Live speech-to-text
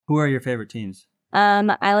Who are your favorite teams?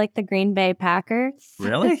 I like the Green Bay Packers.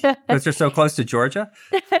 Really? Because they're so close to Georgia?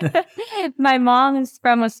 My mom is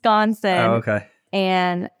from Wisconsin. Oh, okay.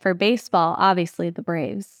 And for baseball, obviously the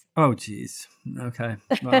Braves. Oh, geez. Okay.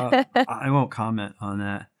 Well, I won't comment on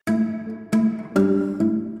that.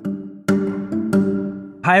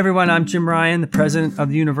 Hi, everyone. I'm Jim Ryan, the president of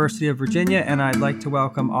the University of Virginia, and I'd like to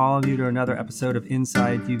welcome all of you to another episode of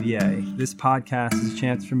Inside UVA. This podcast is a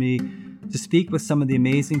chance for me to speak with some of the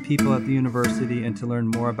amazing people at the university and to learn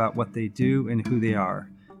more about what they do and who they are.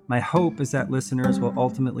 My hope is that listeners will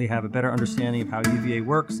ultimately have a better understanding of how UVA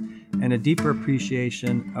works and a deeper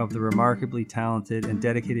appreciation of the remarkably talented and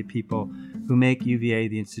dedicated people who make UVA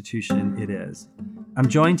the institution it is. I'm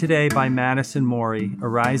joined today by Madison Morey, a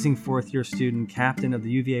rising fourth-year student captain of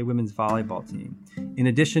the UVA women's volleyball team. In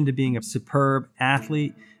addition to being a superb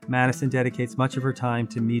athlete, Madison dedicates much of her time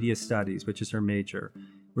to media studies, which is her major.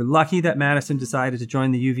 We're lucky that Madison decided to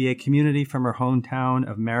join the UVA community from her hometown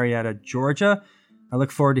of Marietta, Georgia. I look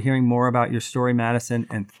forward to hearing more about your story, Madison,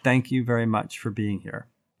 and thank you very much for being here.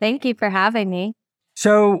 Thank you for having me.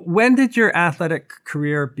 So when did your athletic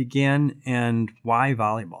career begin and why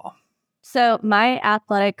volleyball? So my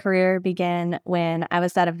athletic career began when I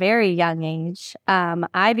was at a very young age.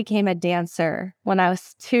 I became a dancer when I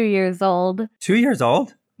was 2 years old. 2 years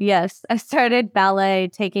old? Yes, I started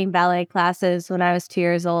taking ballet classes when I was 2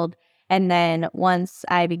 years old. And then once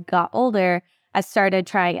I got older, I started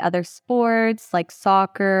trying other sports like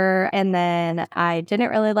soccer. And then I didn't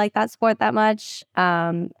really like that sport that much.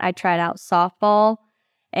 I tried out softball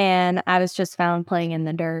and I was just found playing in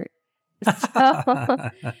the dirt.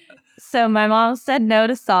 So my mom said no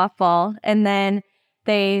to softball. And then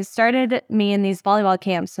they started me in these volleyball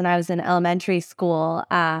camps when I was in elementary school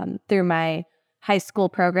through my high school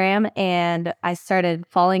program, and I started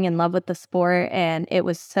falling in love with the sport, and it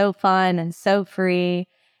was so fun and so free.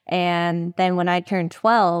 And then when I turned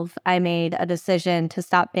 12, I made a decision to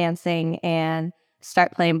stop dancing and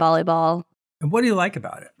start playing volleyball. And what do you like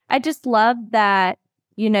about it? I just love that,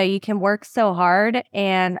 you can work so hard,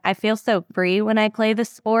 and I feel so free when I play the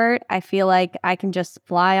sport. I feel like I can just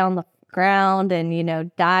fly on the ground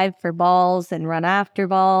and, dive for balls and run after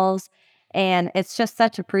balls. And it's just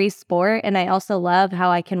such a free sport. And I also love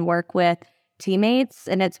how I can work with teammates.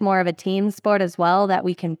 And it's more of a team sport as well, that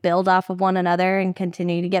we can build off of one another and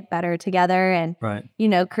continue to get better together and,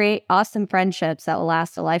 create awesome friendships that will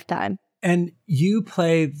last a lifetime. And you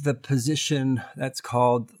play the position that's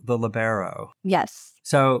called the libero. Yes.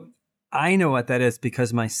 So I know what that is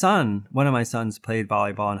because one of my sons played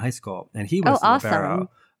volleyball in high school, and he was the libero. Awesome.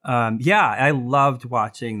 I loved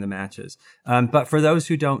watching the matches. But for those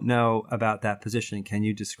who don't know about that position, can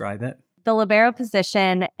you describe it? The libero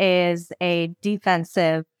position is a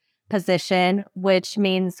defensive position, which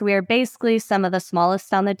means we are basically some of the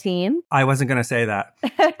smallest on the team. I wasn't going to say that.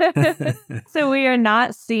 So we are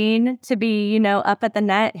not seen to be, up at the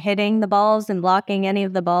net, hitting the balls and blocking any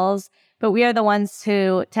of the balls. But we are the ones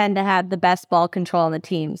who tend to have the best ball control on the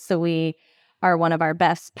team. So we are one of our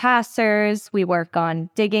best passers. We work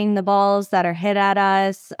on digging the balls that are hit at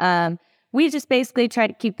us. We just basically try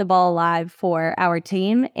to keep the ball alive for our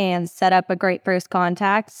team and set up a great first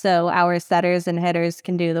contact so our setters and hitters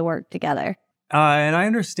can do the work together. And I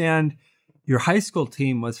understand your high school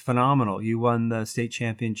team was phenomenal. You won the state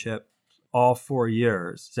championship all 4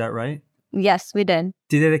 years. Is that right? Yes, we did.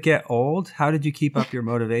 Did it get old? How did you keep up your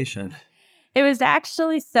motivation? It was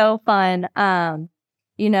actually so fun.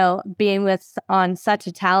 Being on such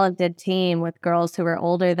a talented team with girls who were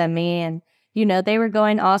older than me, and, they were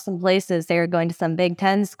going awesome places. They were going to some Big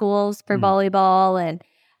Ten schools for volleyball, and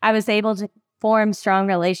I was able to form strong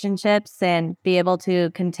relationships and be able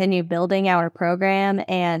to continue building our program.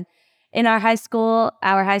 And in our high school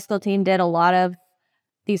team did a lot of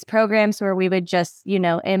these programs where we would just,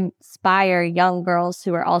 inspire young girls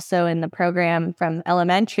who were also in the program from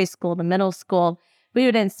elementary school to middle school. We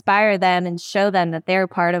would inspire them and show them that they're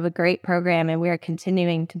part of a great program, and we are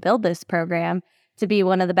continuing to build this program to be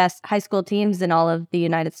one of the best high school teams in all of the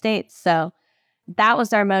United States. So that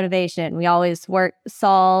was our motivation. We always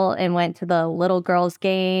saw and went to the little girls'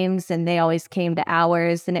 games, and they always came to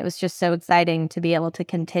ours, and it was just so exciting to be able to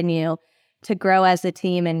continue to grow as a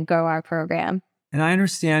team and grow our program. And I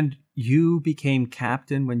understand you became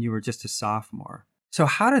captain when you were just a sophomore. So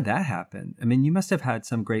how did that happen? I mean, you must have had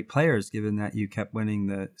some great players given that you kept winning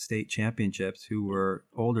the state championships who were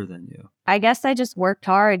older than you. I guess I just worked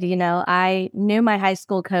hard. I knew my high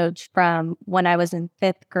school coach from when I was in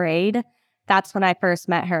 5th grade. That's when I first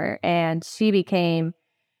met her, and she became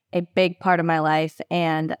a big part of my life.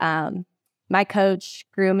 And my coach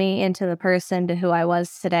grew me into the person to who I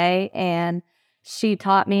was today. And she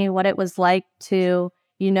taught me what it was like to,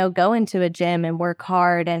 go into a gym and work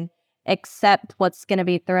hard and accept what's going to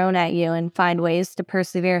be thrown at you and find ways to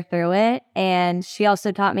persevere through it. And she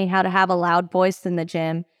also taught me how to have a loud voice in the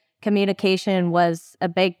gym. Communication was a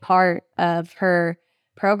big part of her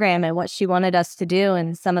program and what she wanted us to do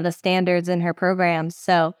and some of the standards in her programs.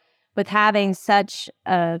 So with having such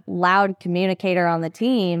a loud communicator on the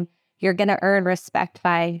team, you're going to earn respect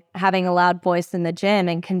by having a loud voice in the gym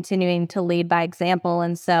and continuing to lead by example.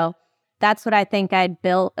 And so that's what I think I'd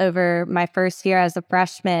built over my first year as a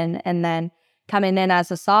freshman. And then coming in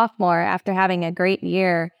as a sophomore, after having a great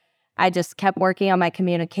year, I just kept working on my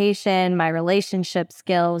communication, my relationship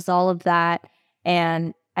skills, all of that.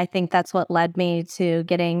 And I think that's what led me to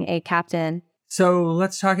getting a captain. So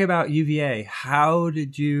let's talk about UVA. How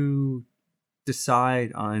did you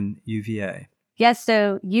decide on UVA? Yes,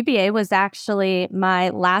 so UVA was actually my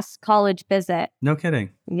last college visit. No kidding.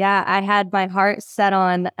 Yeah, I had my heart set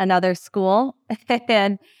on another school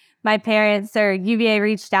and my parents or UVA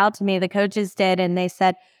reached out to me, the coaches did, and they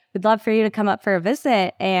said, we'd love for you to come up for a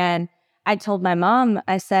visit. And I told my mom,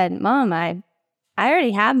 I said, Mom, I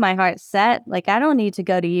already have my heart set. Like, I don't need to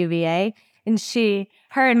go to UVA. And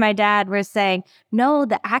her and my dad were saying, no,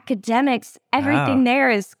 the academics, everything there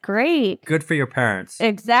is great. Good for your parents.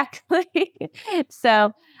 Exactly.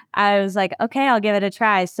 So I was like, okay, I'll give it a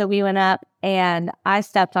try. So we went up and I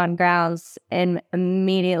stepped on grounds and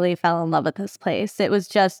immediately fell in love with this place. It was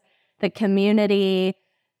just the community,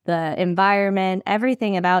 the environment,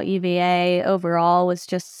 everything about UVA overall was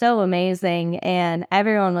just so amazing, and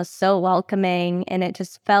everyone was so welcoming, and it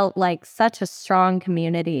just felt like such a strong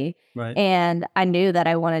community. Right. And I knew that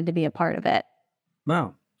I wanted to be a part of it.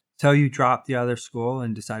 Wow. So you dropped the other school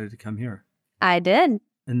and decided to come here. I did.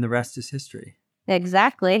 And the rest is history.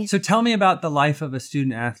 Exactly. So tell me about the life of a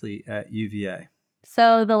student athlete at UVA.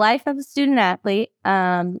 So the life of a student athlete,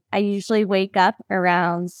 I usually wake up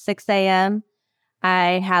around 6 a.m.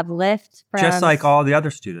 I have Lyft from... Just like all the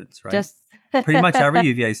other students, right? Just pretty much every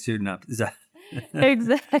UVA student up. Is that...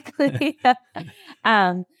 Exactly.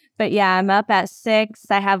 But yeah, I'm up at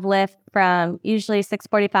 6. I have Lyft from usually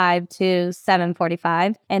 6:45 to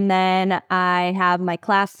 7:45. And then I have my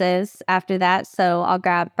classes after that. So I'll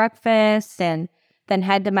grab breakfast and then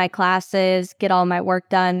head to my classes, get all my work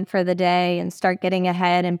done for the day, and start getting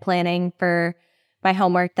ahead and planning for my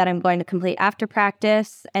homework that I'm going to complete after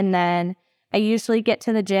practice. And then I usually get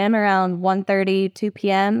to the gym around 1:30, 2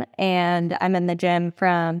 p.m. And I'm in the gym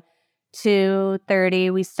from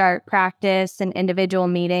 2:30. We start practice and individual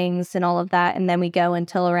meetings and all of that. And then we go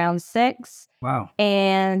until around 6. Wow.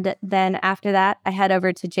 And then after that, I head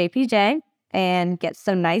over to JPJ and get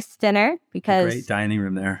some nice dinner because... Great dining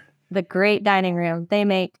room there. The great dining room. They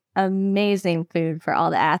make amazing food for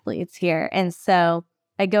all the athletes here. And so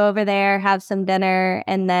I go over there, have some dinner,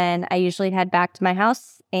 and then I usually head back to my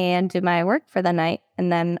house and do my work for the night.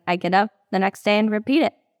 And then I get up the next day and repeat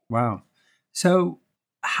it. Wow. So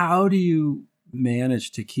how do you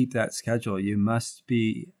manage to keep that schedule? You must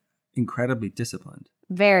be incredibly disciplined.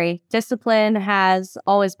 Very. Discipline has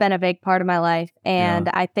always been a big part of my life. And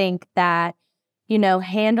I think that,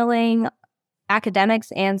 handling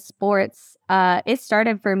academics and sports, it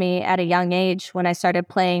started for me at a young age when I started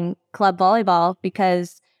playing club volleyball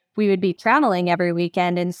because we would be traveling every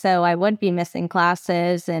weekend. And so I would be missing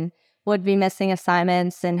classes and would be missing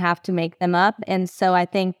assignments and have to make them up. And so I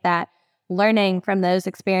think that learning from those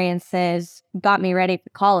experiences got me ready for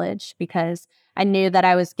college because I knew that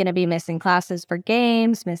I was going to be missing classes for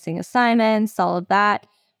games, missing assignments, all of that.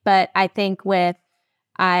 But I think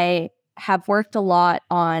I have worked a lot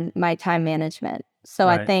on my time management. So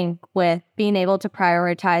I think with being able to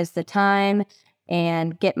prioritize the time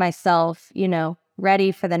and get myself,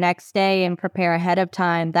 ready for the next day and prepare ahead of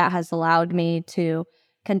time, that has allowed me to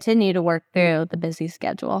continue to work through the busy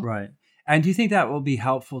schedule. Right. And do you think that will be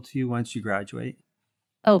helpful to you once you graduate?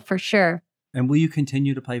 Oh, for sure. And will you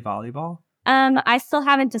continue to play volleyball? I still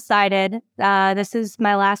haven't decided. This is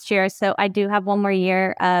my last year, so I do have one more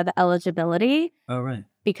year of eligibility. Oh, right.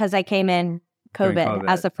 Because I came in COVID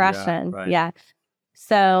as a freshman. Yeah.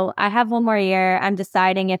 So I have one more year. I'm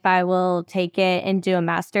deciding if I will take it and do a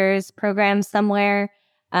master's program somewhere,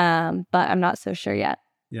 but I'm not so sure yet.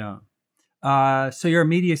 Yeah. So you're a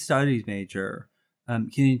media studies major. Can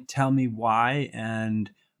you tell me why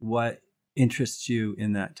and what interests you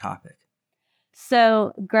in that topic?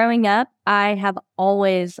 So growing up, I have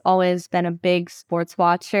always been a big sports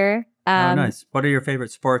watcher. Oh, nice. What are your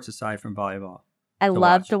favorite sports aside from volleyball? I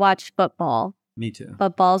love to watch football. Me too.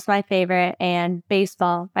 Football's my favorite, and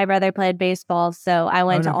baseball. My brother played baseball, so I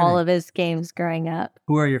went to all of his games growing up.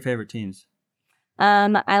 Who are your favorite teams?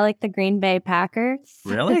 I like the Green Bay Packers.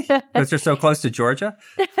 Really? Because they're so close to Georgia?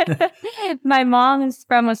 My mom is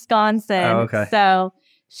from Wisconsin. Oh, okay. So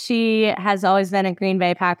she has always been a Green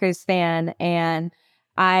Bay Packers fan, and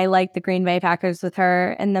I like the Green Bay Packers with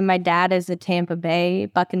her. And then my dad is a Tampa Bay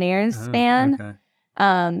Buccaneers fan.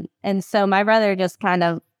 Okay. And so my brother just kind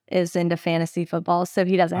of is into fantasy football, so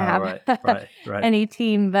he doesn't have right. any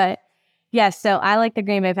team. But yes, so I like the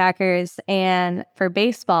Green Bay Packers, and for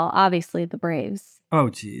baseball, obviously the Braves. Oh,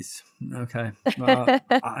 geez. Okay. Well,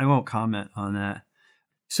 I won't comment on that.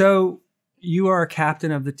 So you are a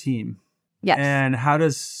captain of the team. Yes. And how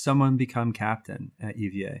does someone become captain at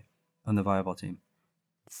UVA on the volleyball team?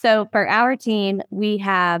 So for our team, we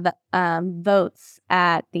have votes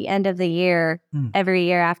at the end of the year, every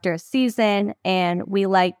year after a season. And we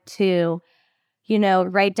like to,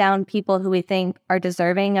 write down people who we think are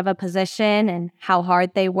deserving of a position and how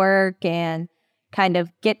hard they work, and kind of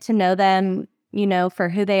get to know them, for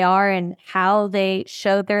who they are and how they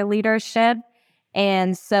show their leadership.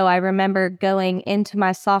 And so I remember going into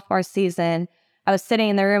my sophomore season, I was sitting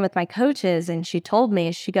in the room with my coaches, and she told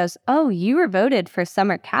me, she goes, "Oh, you were voted for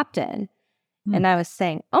summer captain." And I was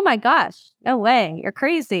saying, "Oh my gosh, no way, you're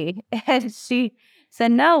crazy." And she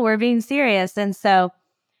said, "No, we're being serious." And so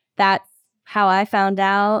that's how I found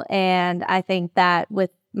out. And I think that with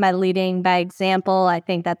my leading by example, I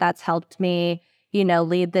think that that's helped me,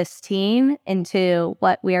 lead this team into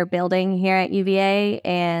what we are building here at UVA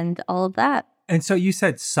and all of that. And so you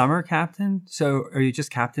said summer captain. So are you just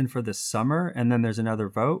captain for the summer and then there's another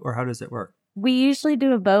vote, or how does it work? We usually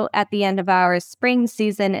do a vote at the end of our spring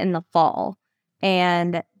season in the fall.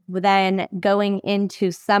 And then going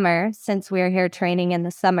into summer, since we're here training in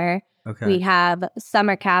the summer, we have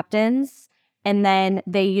summer captains. And then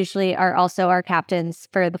they usually are also our captains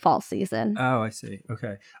for the fall season. Oh, I see.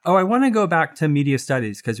 Okay. Oh, I want to go back to media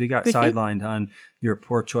studies because we got sidelined on your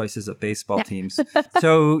poor choices of baseball teams.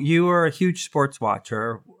 So you are a huge sports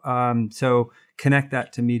watcher. So connect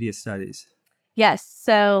that to media studies. Yes.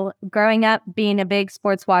 So growing up, being a big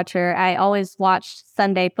sports watcher, I always watched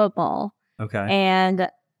Sunday football. Okay.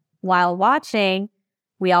 And while watching,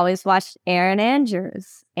 we always watched Aaron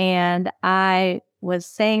Andrews. And I was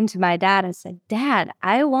saying to my dad, I said, "Dad,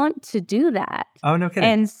 I want to do that." Oh, no kidding.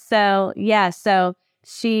 And so, so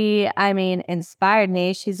she, inspired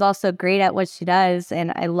me. She's also great at what she does.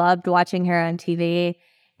 And I loved watching her on TV.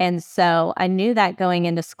 And so I knew that going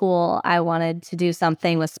into school, I wanted to do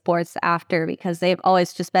something with sports after, because they've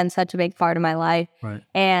always just been such a big part of my life. Right.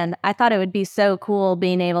 And I thought it would be so cool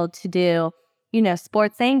being able to do,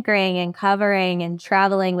 sports anchoring and covering and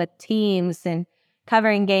traveling with teams and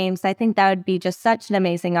covering games. I think that would be just such an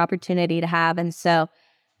amazing opportunity to have. And so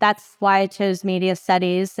that's why I chose media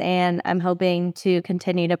studies, and I'm hoping to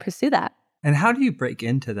continue to pursue that. And how do you break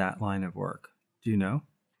into that line of work? Do you know?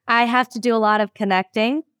 I have to do a lot of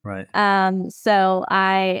connecting. Right. So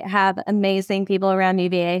I have amazing people around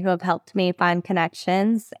UVA who have helped me find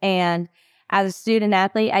connections. And as a student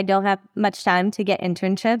athlete, I don't have much time to get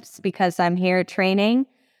internships because I'm here training.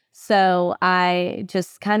 So I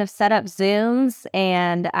just kind of set up Zooms,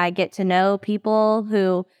 and I get to know people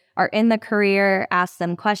who are in the career, ask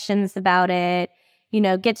them questions about it,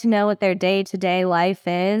 get to know what their day-to-day life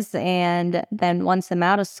is. And then once I'm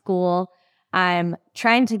out of school, I'm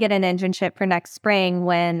trying to get an internship for next spring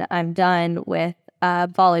when I'm done with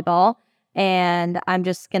volleyball. And I'm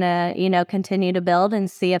just going to, continue to build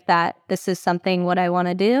and see if this is something what I want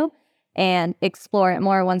to do, and explore it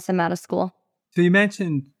more once I'm out of school. So you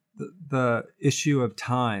mentioned the issue of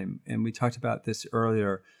time, and we talked about this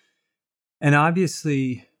earlier. And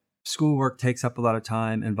obviously, schoolwork takes up a lot of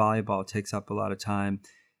time, and volleyball takes up a lot of time.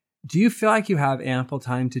 Do you feel like you have ample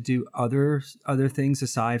time to do other things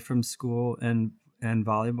aside from school and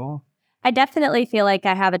volleyball? I definitely feel like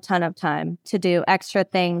I have a ton of time to do extra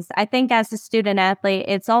things. I think as a student athlete,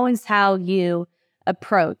 it's always how you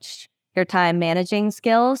approach your time managing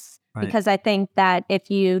skills. Right. Because I think that if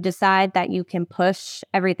you decide that you can push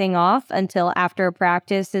everything off until after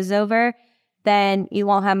practice is over, then you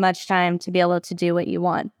won't have much time to be able to do what you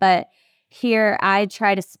want. But here, I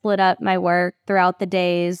try to split up my work throughout the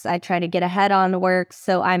days. I try to get ahead on work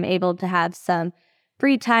so I'm able to have some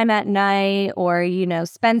free time at night, or,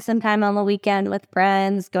 spend some time on the weekend with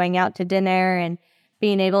friends, going out to dinner, and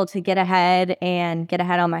being able to get ahead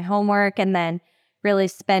on my homework, and then really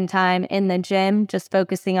spend time in the gym just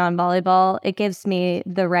focusing on volleyball. It gives me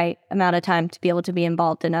the right amount of time to be able to be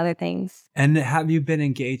involved in other things. And have you been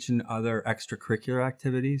engaged in other extracurricular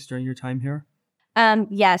activities during your time here?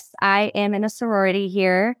 Yes, I am in a sorority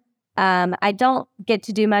here. I don't get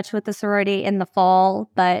to do much with the sorority in the fall,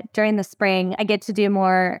 but during the spring, I get to do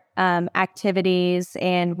more activities,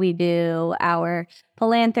 and we do our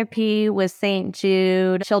philanthropy with St.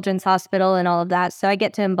 Jude Children's Hospital and all of that. So I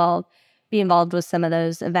get to be involved with some of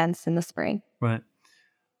those events in the spring. Right.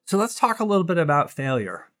 So let's talk a little bit about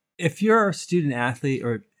failure. If you're a student athlete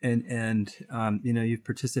and you've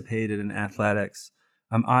participated in athletics,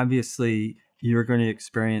 obviously you're going to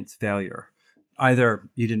experience failure. Either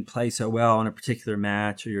you didn't play so well in a particular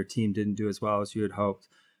match, or your team didn't do as well as you had hoped.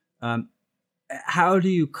 How do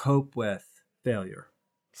you cope with failure?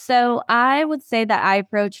 So I would say that I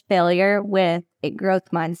approach failure with a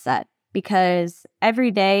growth mindset, because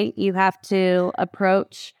every day you have to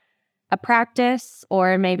approach a practice,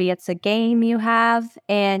 or maybe it's a game you have,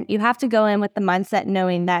 and you have to go in with the mindset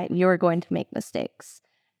knowing that you're going to make mistakes.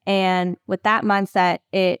 And with that mindset,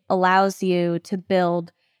 it allows you to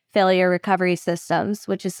build failure recovery systems,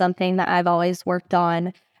 which is something that I've always worked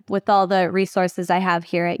on with all the resources I have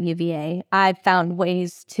here at UVA. I've found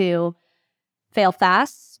ways to fail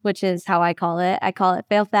fast, which is how I call it. I call it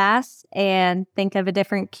fail fast, and think of a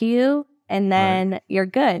different cue, and then You're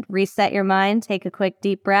good. Reset your mind, take a quick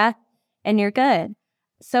deep breath, and you're good.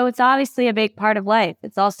 So it's obviously a big part of life.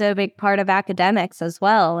 It's also a big part of academics as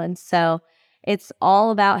well. And so it's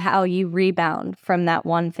all about how you rebound from that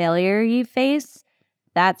one failure you face.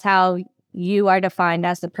 That's how you are defined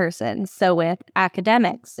as a person. So with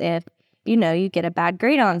academics, if you get a bad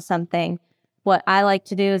grade on something, what I like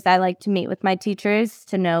to do is I like to meet with my teachers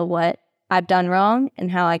to know what I've done wrong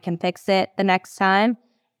and how I can fix it the next time.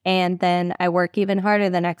 And then I work even harder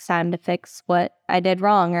the next time to fix what I did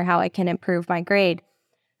wrong or how I can improve my grade.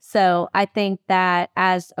 So I think that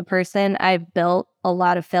as a person, I've built a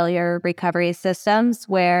lot of failure recovery systems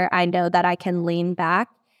where I know that I can lean back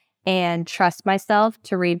and trust myself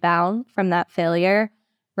to rebound from that failure,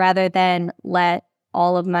 rather than let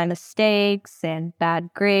all of my mistakes and bad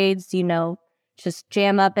grades, just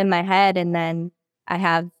jam up in my head, and then I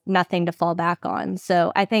have nothing to fall back on.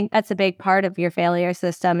 So I think that's a big part of your failure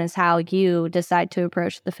system, is how you decide to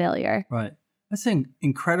approach the failure. Right. That's an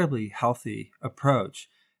incredibly healthy approach.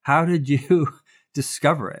 How did you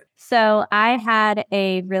discover it? So I had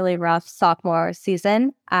a really rough sophomore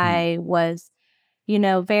season. I was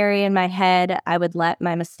very in my head. I would let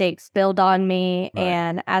my mistakes build on me. Right.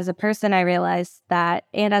 And as a person, I realized that,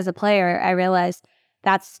 and as a player, I realized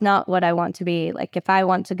that's not what I want to be. Like, if I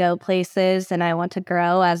want to go places and I want to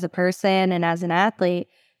grow as a person and as an athlete,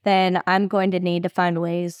 then I'm going to need to find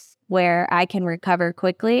ways where I can recover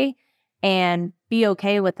quickly and be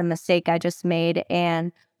okay with the mistake I just made,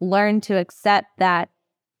 and learn to accept that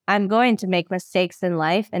I'm going to make mistakes in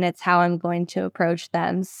life, and it's how I'm going to approach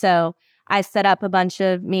them. So I set up a bunch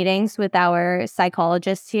of meetings with our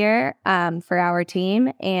psychologists here for our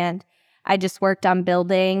team, and I just worked on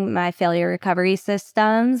building my failure recovery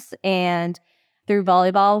systems. And through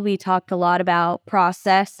volleyball, we talked a lot about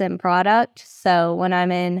process and product. So when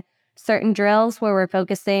I'm in certain drills where we're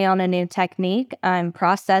focusing on a new technique, I'm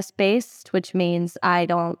process-based, which means I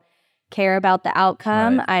don't care about the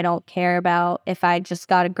outcome. Right. I don't care about if I just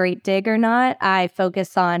got a great dig or not. I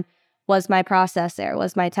focus on, was my process there?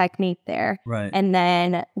 Was my technique there? Right. And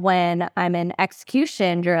then when I'm in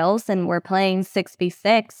execution drills and we're playing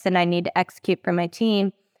 6v6 and I need to execute for my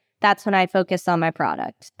team, that's when I focus on my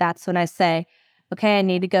product. That's when I say, okay, I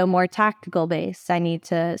need to go more tactical based. I need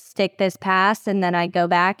to stick this pass, and then I go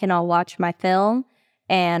back and I'll watch my film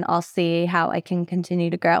and I'll see how I can continue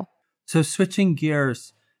to grow. So switching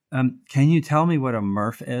gears, can you tell me what a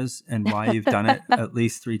Murph is and why you've done it at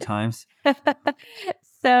least 3 times?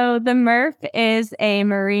 So the Murph is a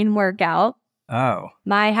Marine workout. Oh.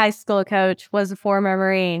 My high school coach was a former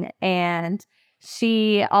Marine, and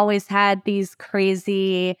she always had these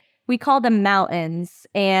crazy, we called them mountains,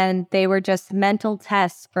 and they were just mental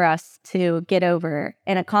tests for us to get over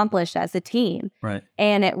and accomplish as a team. Right.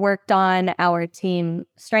 And it worked on our team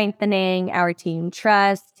strengthening, our team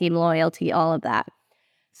trust, team loyalty, all of that.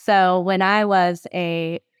 So when I was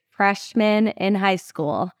a freshman in high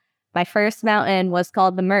school, my first mountain was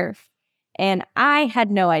called the Murph, and I had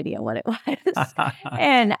no idea what it was.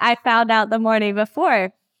 And I found out the morning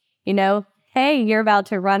before, hey, you're about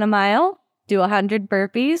to run a mile, do 100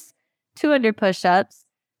 burpees, 200 push-ups,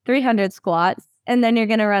 300 squats, and then you're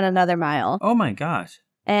going to run another mile. Oh my gosh.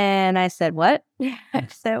 And I said, what? I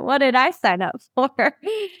said, what did I sign up for?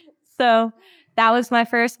 So that was my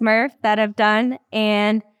first Murph that I've done,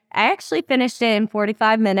 and I actually finished it in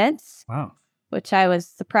 45 minutes. Wow. Which I was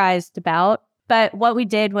surprised about. But what we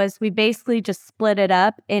did was we basically just split it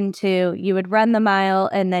up into, you would run the mile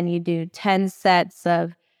and then you do 10 sets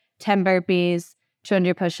of 10 burpees,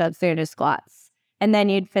 200 push-ups, 300 squats. And then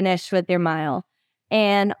you'd finish with your mile.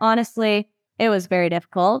 And honestly, it was very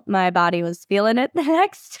difficult. My body was feeling it the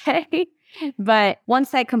next day. But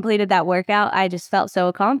once I completed that workout, I just felt so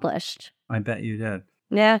accomplished. I bet you did.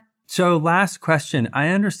 Yeah. So last question. I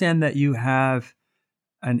understand that you have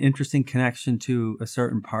an interesting connection to a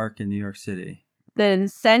certain park in New York City. The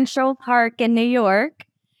Central Park in New York,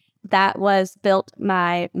 that was built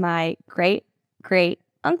by my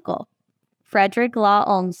great-great-uncle, Frederick Law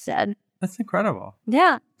Olmsted. That's incredible.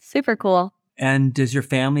 Yeah, super cool. And does your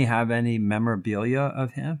family have any memorabilia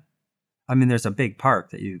of him? I mean, there's a big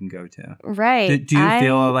park that you can go to. Right. Do you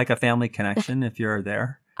feel like a family connection if you're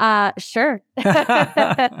there? Sure.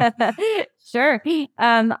 Sure.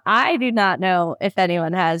 I do not know if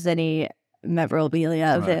anyone has any memorabilia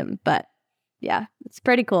of him, but yeah, it's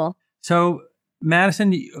pretty cool. So,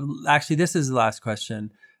 Madison, actually, this is the last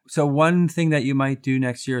question. So one thing that you might do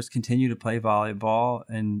next year is continue to play volleyball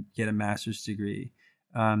and get a master's degree.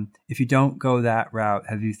 If you don't go that route,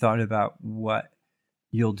 have you thought about what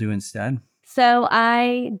you'll do instead? So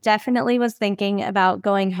I definitely was thinking about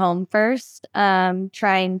going home first,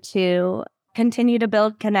 trying to continue to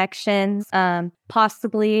build connections.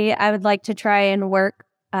 Possibly I would like to try and work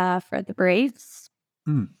for the Braves.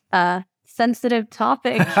 Sensitive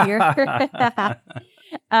topic here.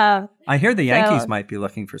 I hear the Yankees might be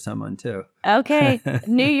looking for someone too. Okay.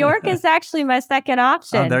 New York is actually my second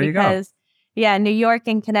option. Oh, there you go. Yeah, New York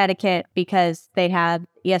and Connecticut, because they have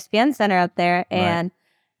ESPN Center up there, and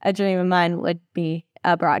a dream of mine would be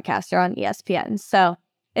a broadcaster on ESPN. So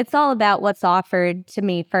it's all about what's offered to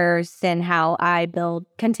me first and how I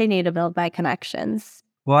continue to build my connections.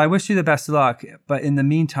 Well, I wish you the best of luck. But in the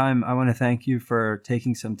meantime, I want to thank you for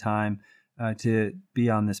taking some time to be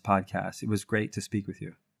on this podcast. It was great to speak with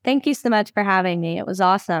you. Thank you so much for having me. It was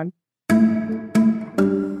awesome.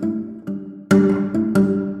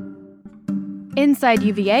 Inside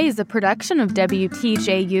UVA is a production of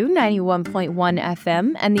WTJU 91.1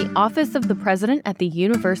 FM and the Office of the President at the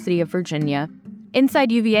University of Virginia.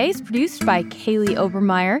 Inside UVA is produced by Kaylee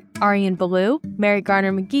Obermeyer, Ariane Ballou, Mary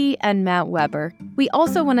Garner McGee, and Matt Weber. We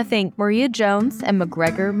also want to thank Maria Jones and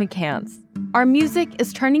McGregor McCants. Our music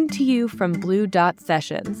is Turning to You from Blue Dot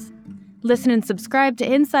Sessions. Listen and subscribe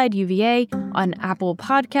to Inside UVA on Apple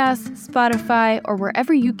Podcasts, Spotify, or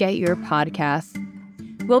wherever you get your podcasts.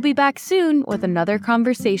 We'll be back soon with another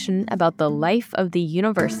conversation about the life of the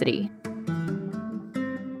university.